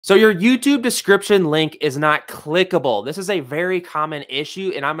So your YouTube description link is not clickable. This is a very common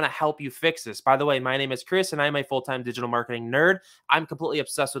issue, and I'm going to help you fix this. By the way, my name is Chris, and I'm a full-time digital marketing nerd. I'm completely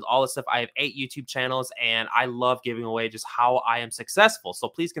obsessed with all this stuff. I have 8 YouTube channels, and I love giving away just how I am successful. So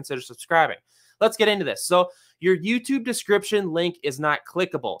please consider subscribing. Let's get into this. So your YouTube description link is not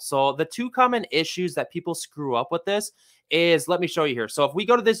clickable. So the 2 common issues that people screw up with this is, let me show you here. So if we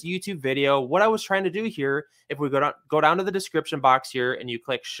go to this YouTube video, what I was trying to do here, if we go down to the description box here and you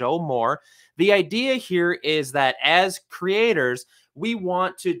click show more, the idea here is that as creators, we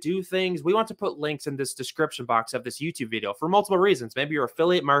want to do things. We want to put links in this description box of this YouTube video for multiple reasons. Maybe you're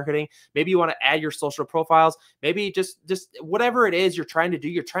affiliate marketing. Maybe you want to add your social profiles. Maybe just whatever it is you're trying to do,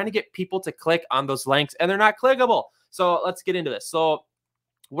 you're trying to get people to click on those links and they're not clickable. So let's get into this. So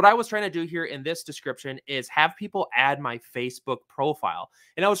what I was trying to do here in this description is have people add my Facebook profile.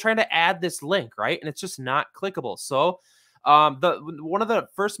 And I was trying to add this link, right? And it's just not clickable. So one of the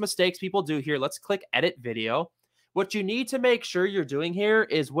first mistakes people do here, let's click edit video. What you need to make sure you're doing here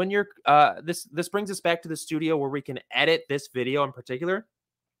is when you're, this brings us back to the studio where we can edit this video in particular.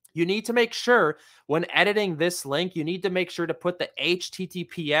 You need to make sure when editing this link, you need to make sure to put the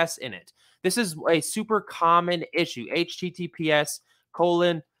HTTPS in it. This is a super common issue, HTTPS://.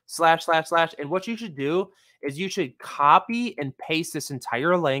 And what you should do is you should copy and paste this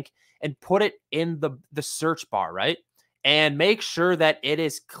entire link and put it in the search bar, right? And make sure that it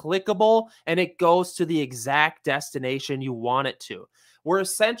is clickable and it goes to the exact destination you want it to. We're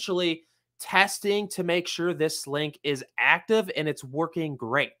essentially testing to make sure this link is active and it's working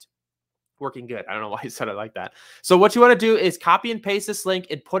great. Working good. I don't know why I said it like that. So what you want to do is copy and paste this link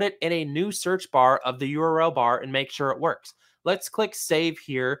and put it in a new search bar of the URL bar and make sure it works. Let's click save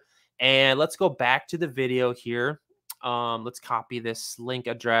here and let's go back to the video here. Let's copy this link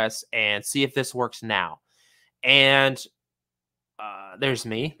address and see if this works now. And there's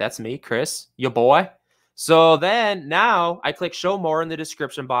me. That's me, Chris, your boy. So then now I click show more in the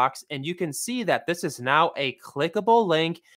description box and you can see that this is now a clickable link